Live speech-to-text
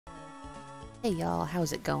Hey y'all,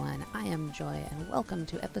 how's it going? I am Joy, and welcome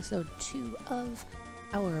to episode 2 of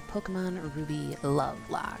our Pokemon Ruby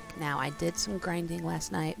Love-Locke. Now, I did some grinding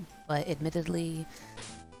last night, but admittedly,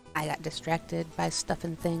 I got distracted by stuff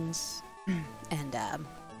and things, and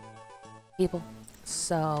people,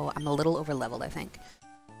 so I'm a little over-leveled, I think.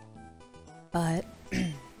 But,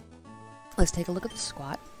 let's take a look at the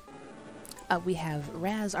squad. We have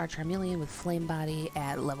Raz, our Charmeleon with Flame Body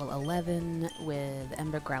at level 11 with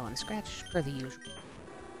Ember, Growl, and Scratch, per the usual.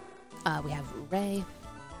 We have Ray,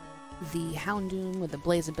 the Houndoom with the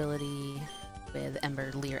Blaze ability with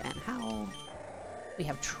Ember, Leer, and Howl. We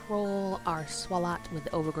have Troll, our Swalot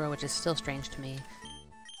with Overgrow, which is still strange to me,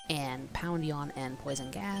 and Pound Yawn and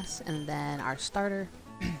Poison Gas. And then our starter,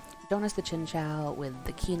 Donuts the Chinchou with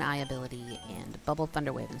the Keen Eye ability and Bubble,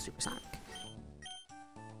 Thunder Wave, and Supersonic.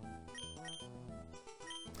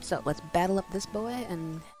 So let's battle up this boy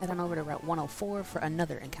and head on over to Route 104 for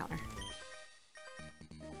another encounter.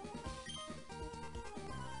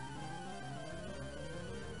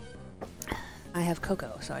 I have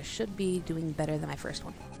Coco, so I should be doing better than my first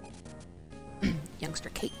one. Youngster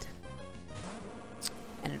Kate.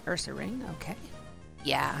 And an Ursa Ring, okay.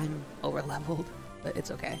 Yeah, I'm over-leveled, but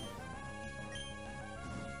it's okay.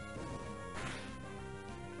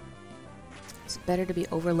 It's better to be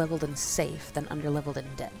over-leveled and safe than under-leveled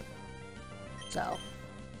and dead. So,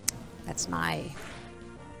 that's my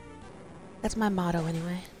motto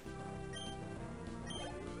anyway.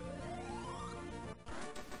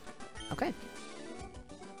 Okay.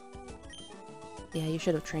 Yeah, you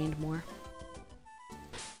should have trained more.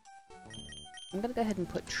 I'm gonna go ahead and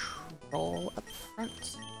put Troll up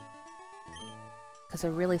front, because I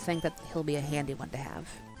really think that he'll be a handy one to have.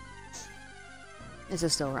 This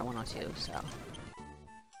is still Route 102, so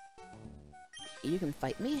you can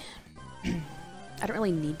fight me. I don't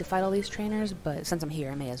really need to fight all these trainers, but since I'm here,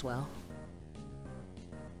 I may as well.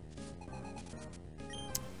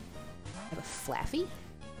 I have a Flaffy?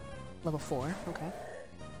 Level 4, okay.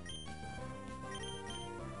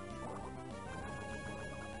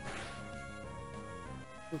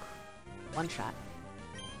 Oof. One shot.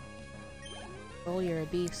 Oh, you're a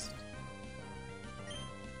beast.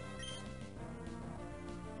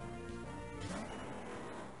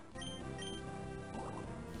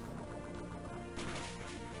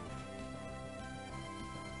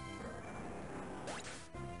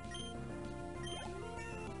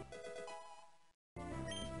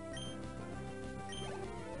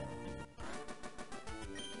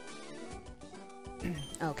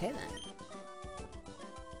 Okay then.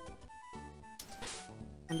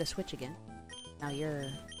 Time to switch again. Now you're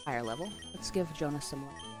higher level. Let's give Jonas some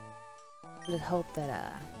luck. Let's hope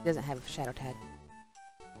that he doesn't have Shadow Tag.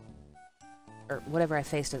 Or whatever I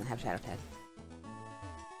face doesn't have Shadow Tag.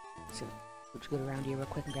 So let's go around here real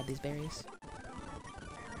quick and grab these berries.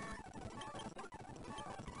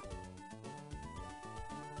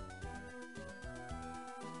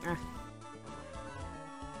 Ah.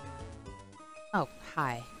 Oh,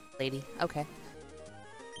 hi, lady. Okay.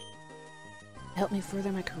 Help me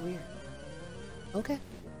further my career. Okay.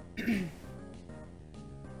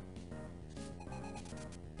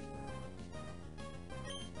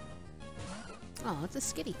 Oh, it's a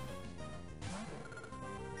skitty.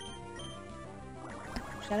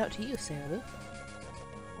 Shout out to you, Sarah Lou.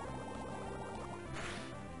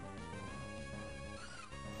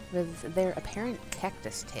 With their apparent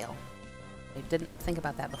cactus tail. I didn't think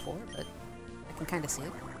about that before, but I can kind of see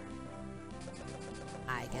it.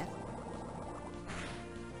 I guess.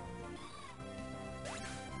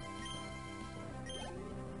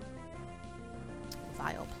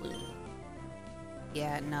 Vile Plume.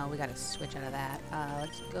 Yeah, no, we gotta switch out of that.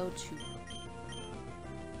 Let's go to...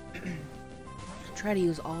 try to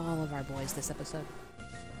use all of our boys this episode.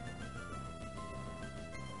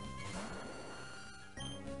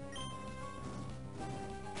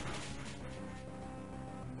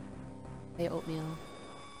 Hey, Oatmeal.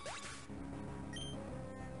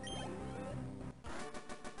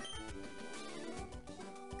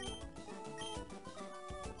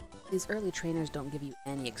 These early trainers don't give you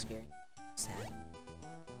any experience. Sad.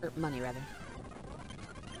 Or money, rather.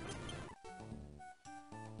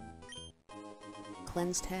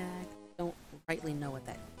 Cleanse tag. Don't rightly know what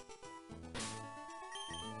that is.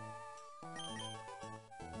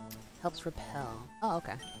 Helps repel. Oh,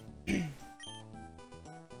 okay. Can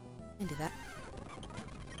do that.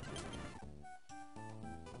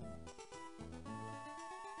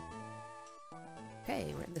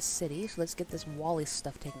 Okay, we're in the city, so let's get this Wally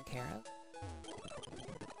stuff taken care of.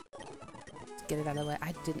 Let's get it out of the way.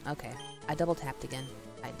 I didn't. Okay. I double tapped again.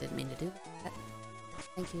 I didn't mean to do that.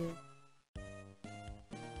 Thank you.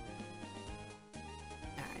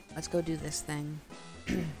 let's go do this thing.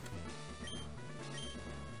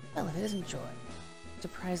 Well, if it isn't Joy.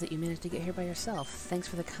 Surprised that you managed to get here by yourself. Thanks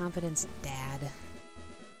for the confidence, Dad.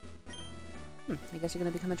 I guess you're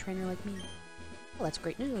gonna become a trainer like me. Well, that's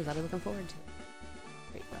great news. I'll be looking forward to it.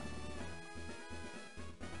 Great, well.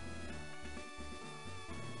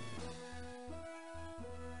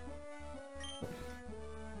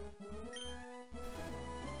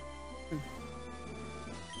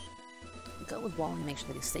 Go with Wally and make sure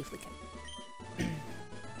that he's safely kept.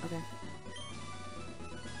 Okay.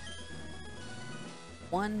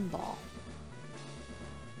 One ball.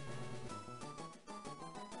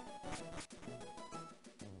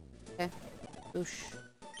 Okay. Boosh.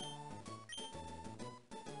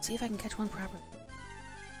 See if I can catch one properly.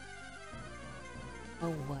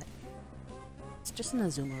 Oh, what? It's just an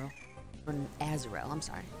Azumarill. Or an Azrael, I'm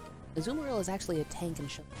sorry. Azumarill is actually a tank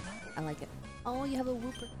and show. I like it. Oh, you have a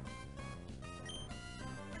Wooper.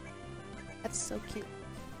 That's so cute.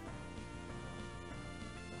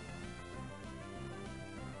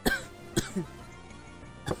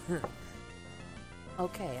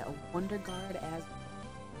 Okay, a Wonder Guard as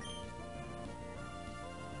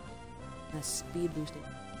a speed boosting.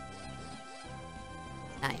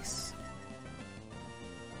 Nice.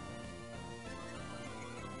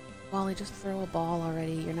 Wally, just throw a ball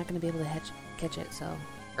already. You're not going to be able to catch it, so...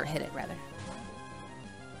 Or hit it, rather.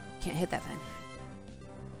 Can't hit that thing.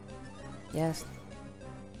 Yes.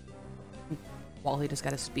 Wally just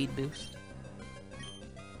got a speed boost.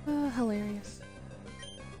 Hilarious.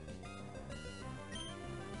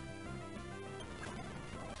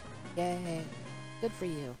 Yay. Good for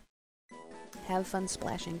you. Have fun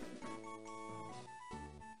splashing.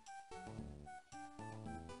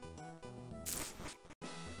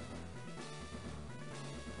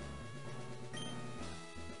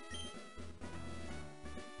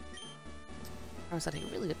 I was taking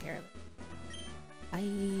really good care of it.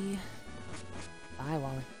 Bye,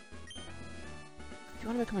 Wally. If you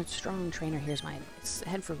want to become a strong trainer, here's my advice.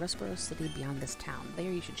 Head for Rustboro City beyond this town.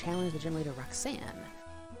 There you should challenge the gym leader Roxanne.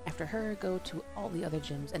 After her, go to all the other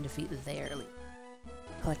gyms and defeat their lead.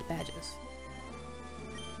 Collect badges.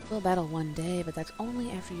 We'll battle one day, but that's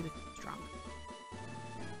only after you become strong.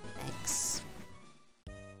 Thanks.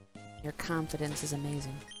 Your confidence is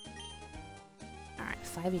amazing. Alright,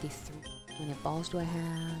 583. How many balls do I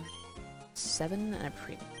have? 7 and a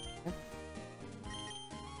premium. Okay.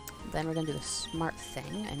 Then we're gonna do the smart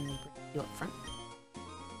thing and bring you up front.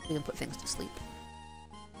 We can put things to sleep.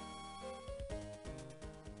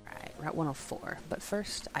 Alright, Route 104. But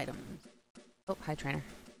first, items. Oh, hi, trainer.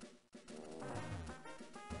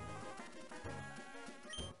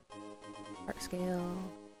 Heart scale.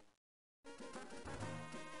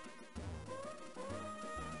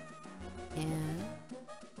 And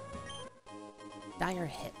dire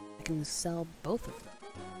hit. I can sell both of them.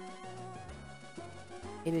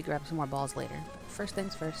 Maybe grab some more balls later. But first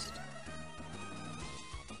things first.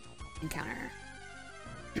 Encounter.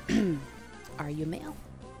 Are you male?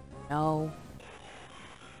 No.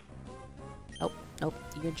 Nope, nope.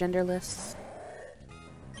 You're genderless.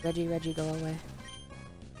 Regi, go away.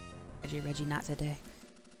 Regi, not today.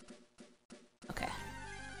 Okay.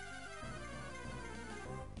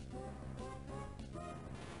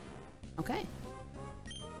 Okay.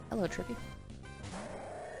 Hello, Trippy.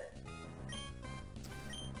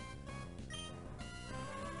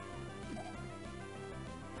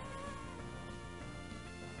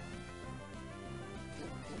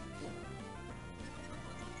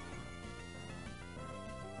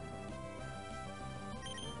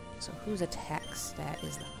 So whose attack stat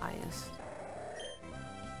is the highest?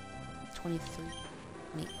 23,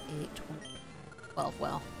 28, 20, 12,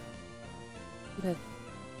 well.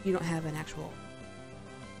 You don't have an actual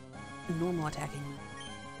normal attacking.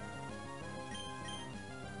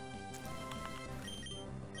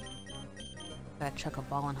 Gotta chuck a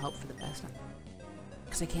ball and hope for the best.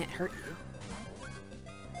 Because I can't hurt you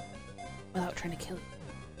without trying to kill you.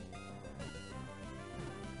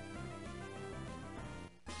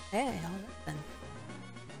 Hey, alright then.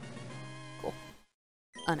 Cool.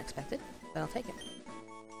 Unexpected, but I'll take it.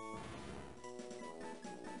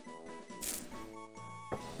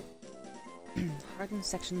 Hardened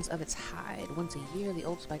sections of its hide. Once a year, the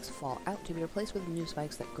old spikes fall out to be replaced with new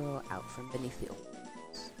spikes that grow out from beneath the old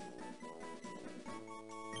ones.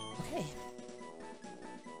 Okay.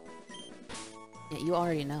 Yeah, you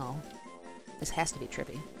already know. This has to be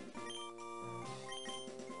Trippy.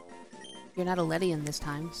 You're not a Ledian this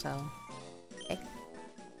time, so... Okay.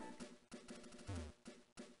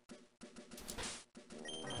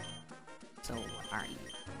 So, what are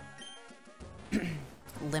you?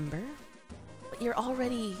 Limber? But you're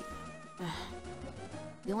already...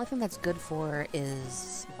 the only thing that's good for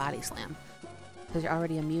is Body Slam. Because you're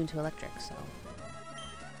already immune to electric, so...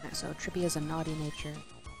 Right, so Trippy has a naughty nature.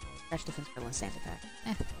 Crash defense for one sand attack.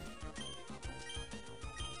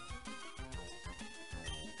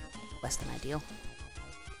 Less than ideal.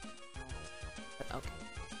 But okay.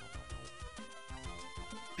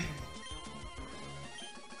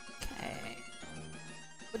 Okay.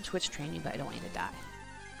 Would Twitch train you, but I don't want you to die.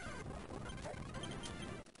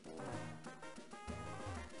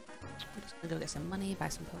 I'm just gonna go get some money, buy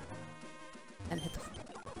some poke, and hit the floor.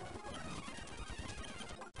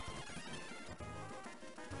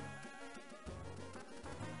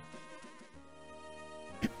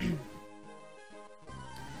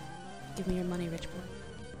 Give me your money, rich boy.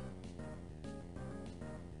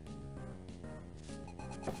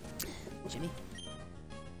 Jimmy.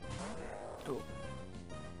 Oh.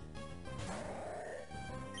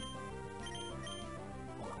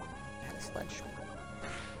 Got a sledge.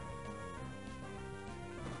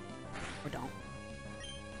 Or don't.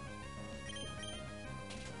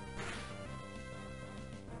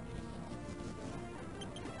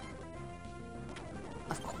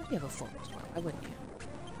 Of course you have a full restore. Why wouldn't you?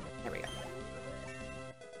 There we go.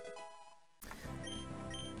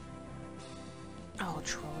 Oh,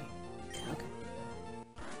 troll. Okay.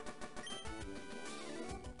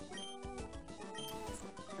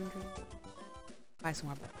 Buy some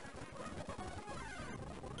more.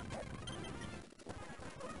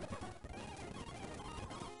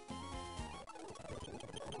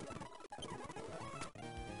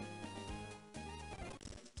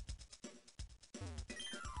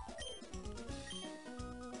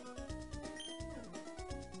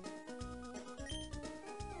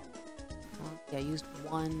 Yeah, I used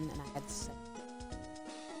one and I had 7.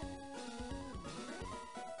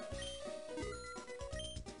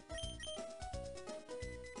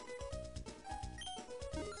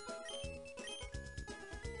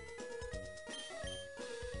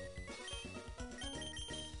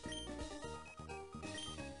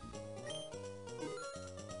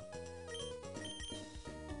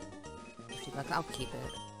 $50. I'll keep it.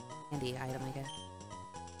 Handy item, I guess.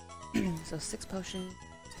 So 6 potions.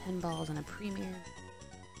 10 balls and a premier.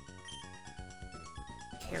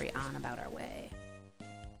 Carry on about our way.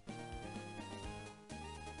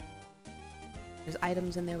 There's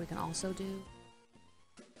items in there we can also do.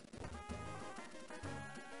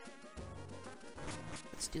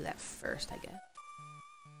 Let's do that first, I guess.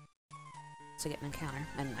 To get an encounter,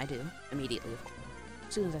 and I do, immediately, of course.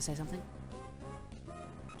 As soon as I say something.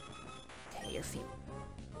 Okay, your feet.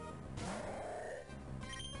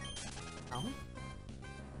 Oh?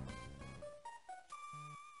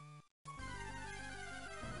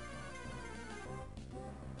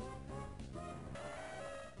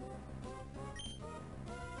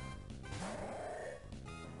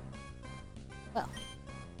 Well.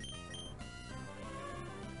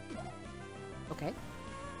 Okay.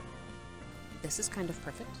 This is kind of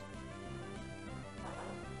perfect.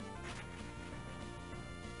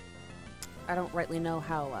 I don't rightly know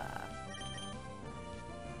how,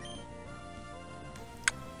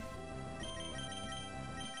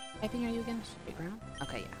 typing are you again? Straight ground?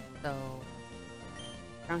 Okay, yeah. So,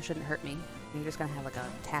 ground shouldn't hurt me. You're just gonna have like a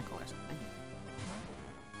tackle or something.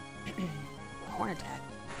 Horn attack.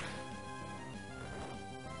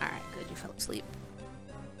 Alright, good, you fell asleep.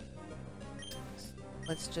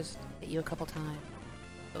 Let's just hit you a couple times.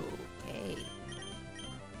 Okay.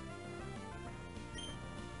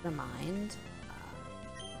 Never mind.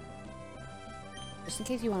 Just in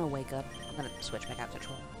case you want to wake up, I'm gonna switch back out to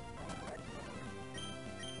troll.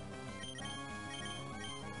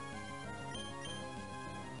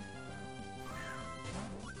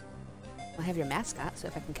 I have your mascot, so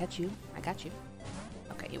if I can catch you, I got you.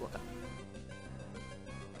 Okay, you woke up.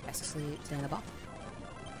 Fast asleep, stay in the ball.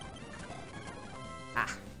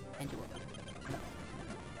 Ah, and you woke up.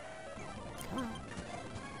 Come on.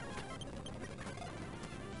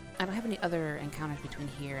 I don't have any other encounters between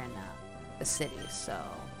here and the city, so...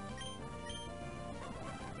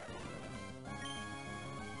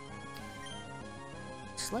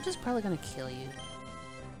 Sludge is probably gonna kill you.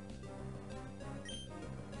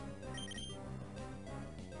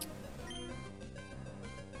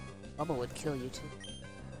 Bubble would kill you too.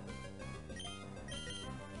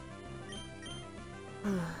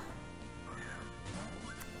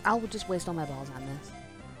 I'll just waste all my balls on this.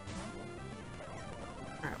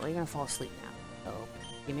 Alright, well you're gonna fall asleep now. So,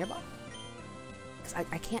 give me your ball. Because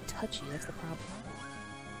I can't touch you, that's the problem.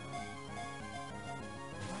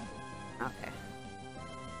 Okay.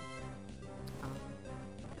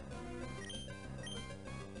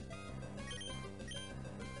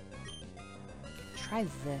 try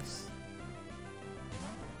this.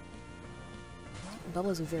 Bubble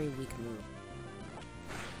is a very weak move.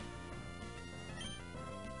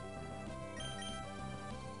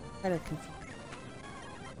 Try to confuse.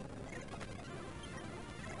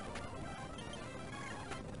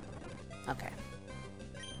 Okay.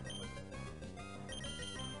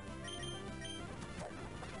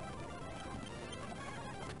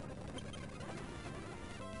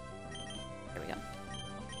 There we go.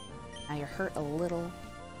 Now you're hurt a little.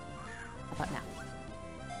 How about now?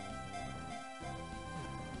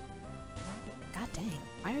 God dang.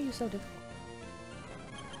 Why are you so difficult?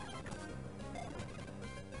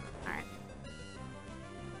 Alright.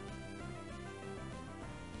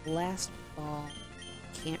 Last ball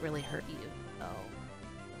can't really hurt you, so...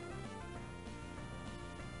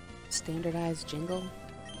 Standardized jingle.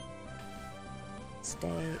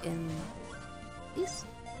 Stay in peace,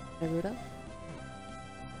 Naruto.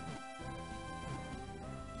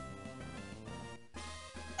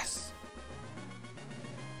 Yes!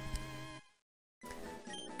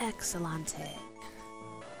 Excellente.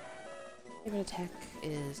 Favorite attack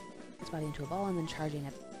is its body into a ball and then charging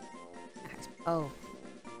it. Oh.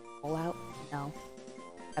 Rollout? No.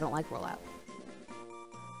 I don't like rollout.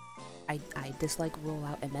 I dislike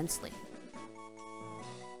rollout immensely.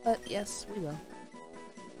 But yes, we will.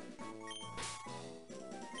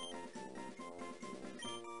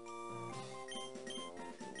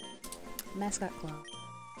 Mascot Club.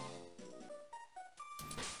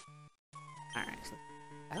 Alright, so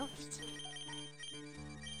bounced.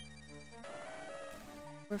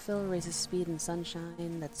 Overfill raises speed and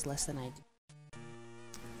sunshine, that's less than I do.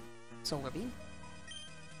 Solar Beam.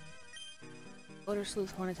 Odor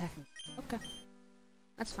Sleuth, Horn Attack. Okay.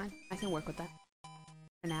 That's fine. I can work with that.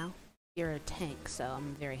 For now. You're a tank, so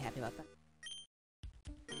I'm very happy about that.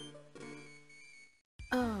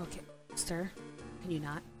 Oh, okay. Sir, can you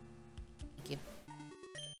not? Thank you.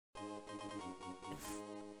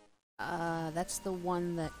 That's the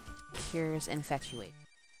one that cures Infatuate.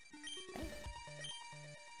 Okay.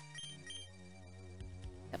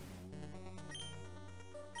 Yep.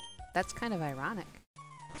 That's kind of ironic.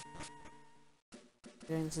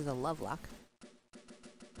 This is a Love-Locke.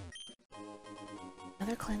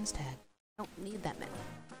 Another cleanse tag. I don't need that many.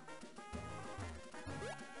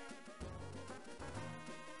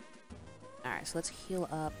 Alright, so let's heal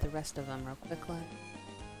up the rest of them real quickly.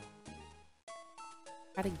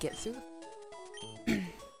 Try to get through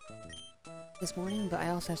this morning, but I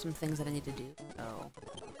also have some things that I need to do, so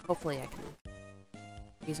hopefully I can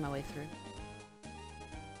ease my way through.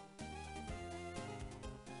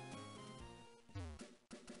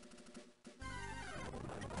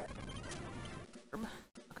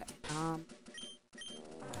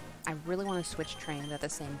 I really want to switch trains at the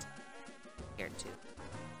same time here too.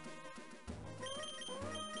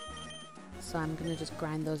 So I'm gonna just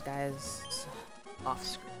grind those guys off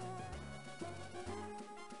screen.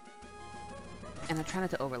 And I try not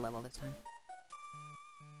to overlevel this time.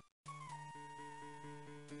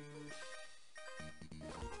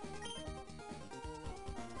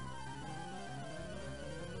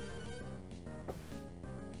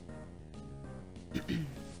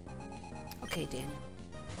 Okay, Daniel.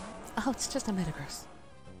 Oh, it's just a Metagross.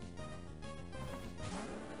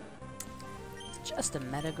 It's just a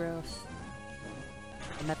Metagross.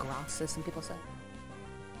 A Metagross, as some people say.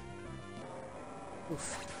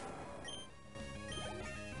 Oof.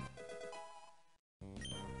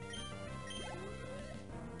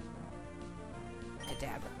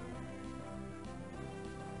 Kadabra.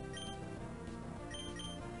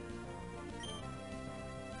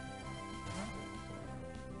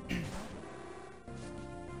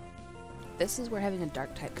 This is where having a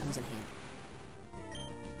dark type comes in handy.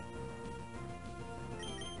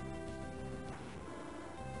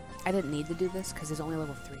 I didn't need to do this because it's only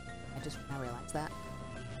level 3. I just now realized that.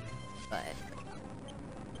 But...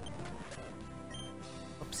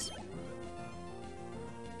 oops.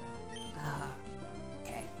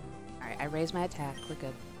 Okay. Alright, I raised my attack. We're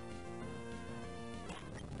good.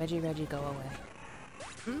 Regi, go away.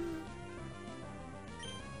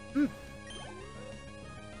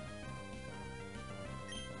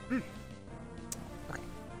 Okay.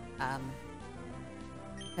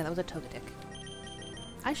 Yeah, that was a Togetic.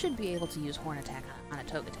 I should be able to use Horn Attack on a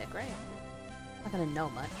Togetic, right? I'm not gonna know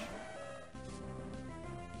much.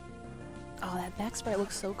 Oh, that back sprite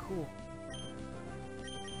looks so cool.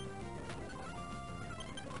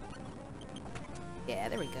 Yeah,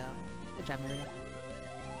 there we go. Good job, Naruto.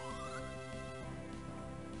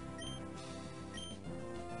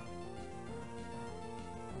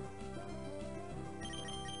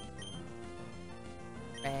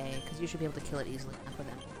 Ray, because you should be able to kill it easily enough with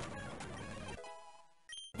him.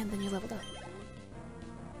 And then you leveled up.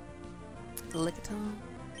 Lickitung.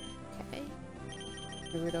 Okay.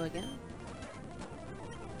 Naruto again.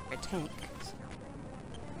 You're a tank. So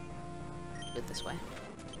do it this way.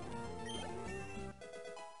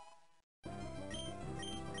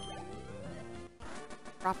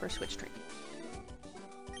 Proper switch training.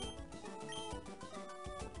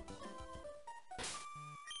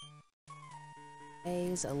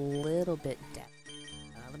 He's a little bit dead.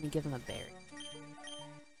 Let me give him a berry.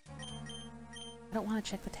 I don't want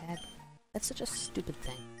to check the tag. That's such a stupid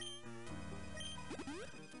thing.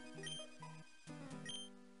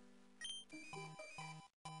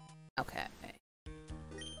 Okay.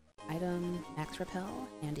 Item, max repel,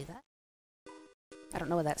 handy that. I don't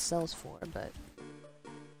know what that sells for, but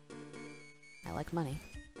I like money.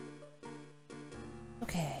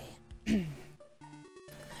 Okay. I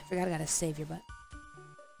forgot I gotta save your butt.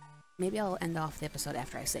 Maybe I'll end off the episode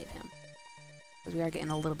after I save him. Because we are getting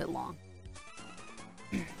a little bit long.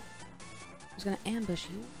 I was gonna ambush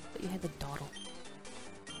you, but you had the dawdle.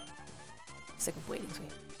 Sick of waiting,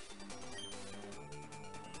 sweet.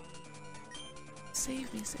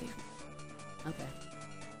 Save me, save me. Okay.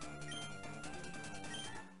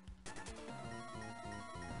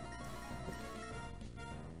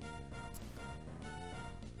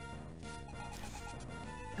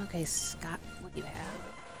 Okay, Scott, what do you have?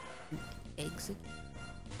 Execute.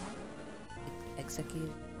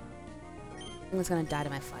 Execute. I think it's gonna die to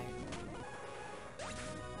my fire.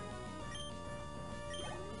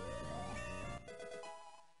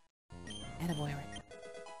 Attaboy, right?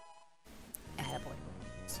 Attaboy.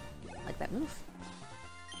 Like that move.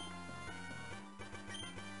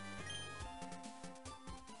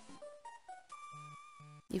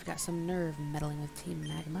 You've got some nerve meddling with Team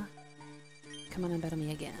Magma. Come on and battle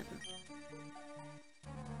me again.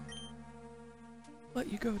 Let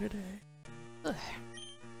you go today. Ugh.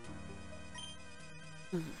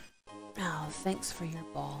 Oh, thanks for your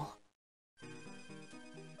ball.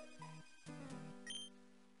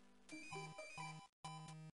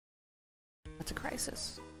 That's a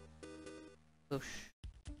crisis. Oosh.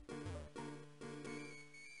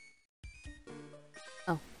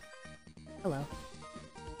 Oh. Hello.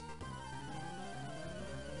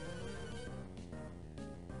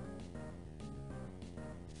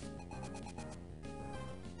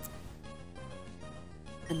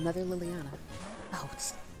 Another Liliana. Oh,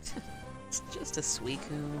 it's just a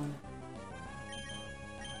Suicune.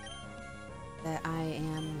 That I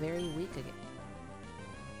am very weak again.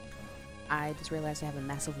 I just realized I have a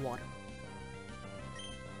massive water.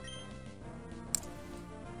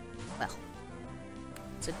 Well,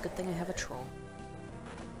 it's a good thing I have a troll.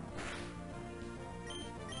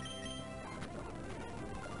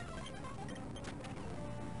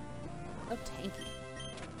 So tanky.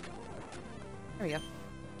 There we go.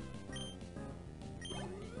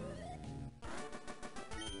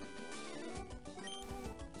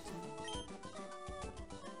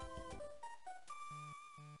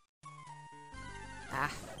 Ah.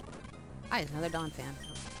 Hi, another Dawn fan.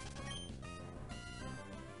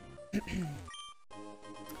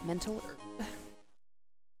 Mental herb.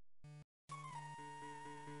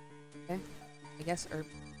 Okay. I guess herb.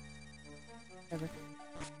 Whatever.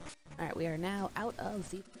 Alright, we are now out of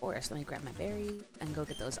the forest. Let me grab my berry and go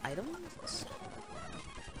get those items.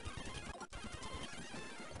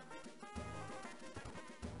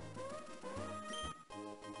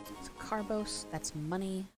 It's Carbos. That's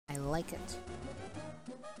money. I like it.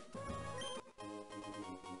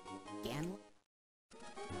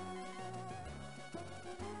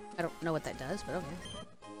 I don't know what that does, but okay.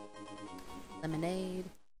 Lemonade.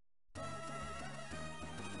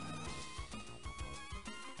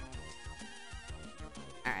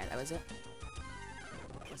 Alright, that was it.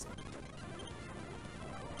 That was it.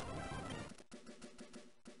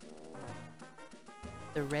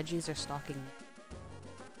 The Regis are stalking me.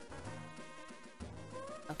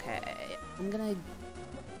 Okay, I'm gonna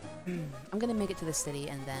make it to the city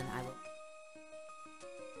and then I will.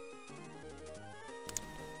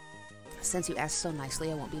 Since you asked so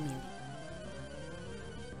nicely, I won't be mean.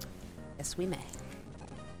 Yes, we may.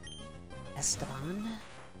 Esteban.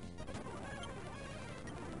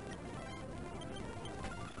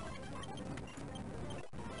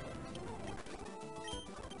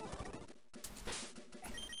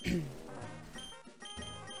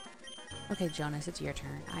 Okay, Jonas, it's your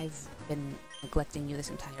turn. I've been neglecting you this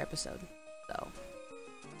entire episode, so...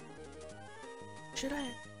 Should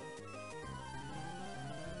I?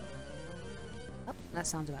 Oh, that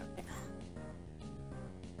sounds about right.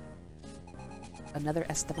 Another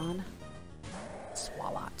Esteban. Swab.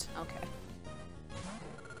 a lot. Okay.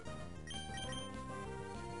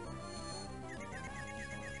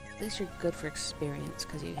 At least you're good for experience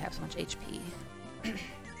because you have so much HP.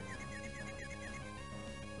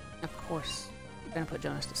 Of course, you're gonna put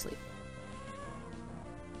Jonas to sleep.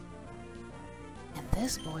 And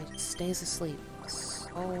this boy just stays asleep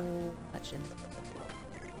so much in.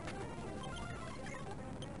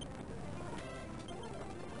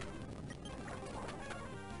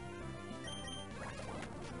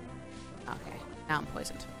 Okay, now I'm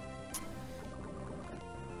poisoned.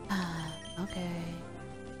 Okay.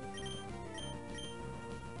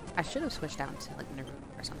 I should have switched out to like Naruto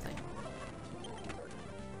or something.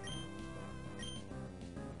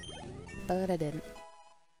 But I didn't.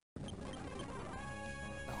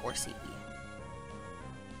 The horsey.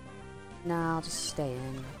 Nah, I'll just stay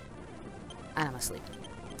in. And I'm asleep.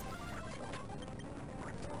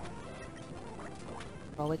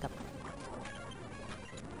 I'll wake up.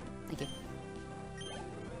 Thank you.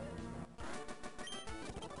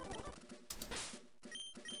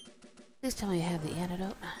 Please tell me you have the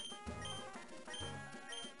antidote.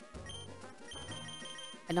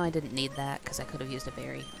 I know I didn't need that because I could have used a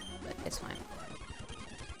berry, but it's fine.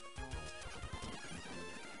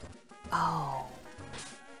 Oh.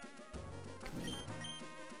 Me.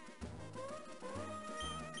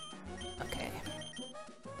 Okay.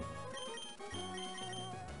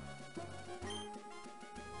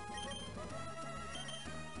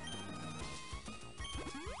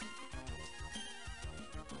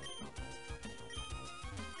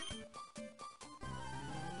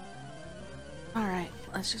 Alright,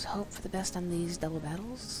 let's just hope for the best on these double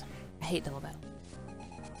battles. I hate double battles.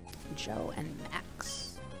 Joe and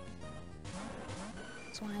Max.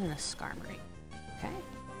 Swine and a Skarmory. Okay.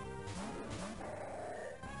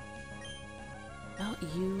 Well,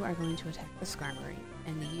 you are going to attack the Skarmory,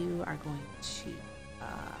 and you are going to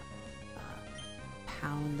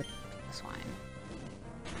pound the swine.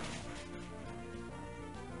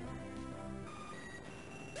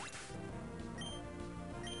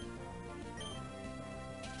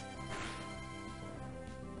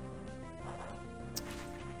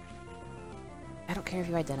 I don't care if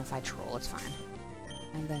you identify troll, it's fine.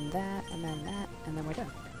 And then that, and then that, and then we're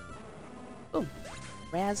done. Boom.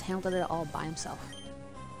 Raz handled it all by himself.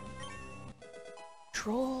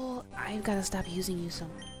 Troll, I've got to stop using you so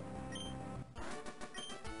much.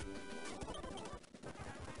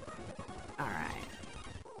 Alright.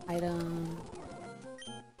 Item.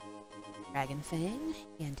 Dragon Fang.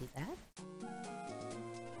 Can't do that.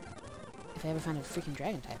 If I ever find a freaking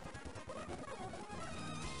dragon type.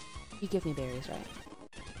 You give me berries, right?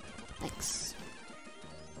 Thanks.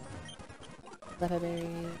 Lepa berry.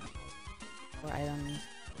 4 items.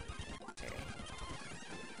 Berry.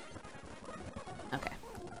 Okay.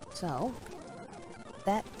 So,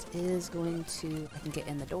 that is going to... I can get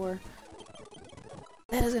in the door.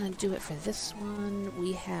 That is going to do it for this one.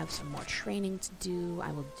 We have some more training to do.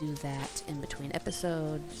 I will do that in between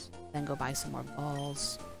episodes. Then go buy some more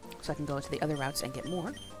balls. So I can go to the other routes and get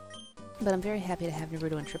more. But I'm very happy to have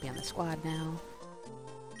Naruto and Trippy on the squad now.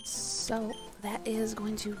 So that is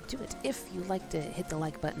going to do it. If you liked it, hit the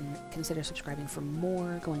like button, consider subscribing for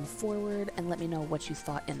more going forward, and let me know what you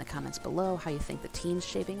thought in the comments below, how you think the team's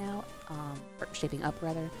shaping out, or shaping up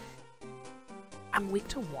rather. I'm weak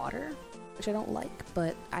to water, which I don't like,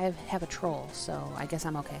 but I have a troll, so I guess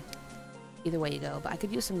I'm okay. Either way you go, but I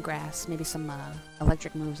could use some grass, maybe some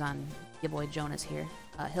electric moves on your boy Jonas here.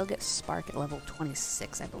 He'll get Spark at level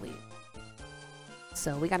 26, I believe.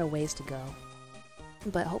 So we got a ways to go.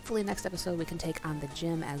 But hopefully next episode we can take on the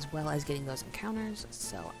gym as well as getting those encounters.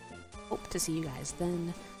 So hope to see you guys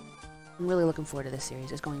then. I'm really looking forward to this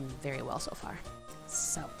series. It's going very well so far.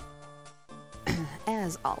 So,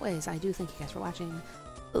 as always, I do thank you guys for watching.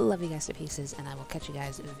 Love you guys to pieces, and I will catch you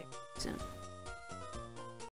guys very soon.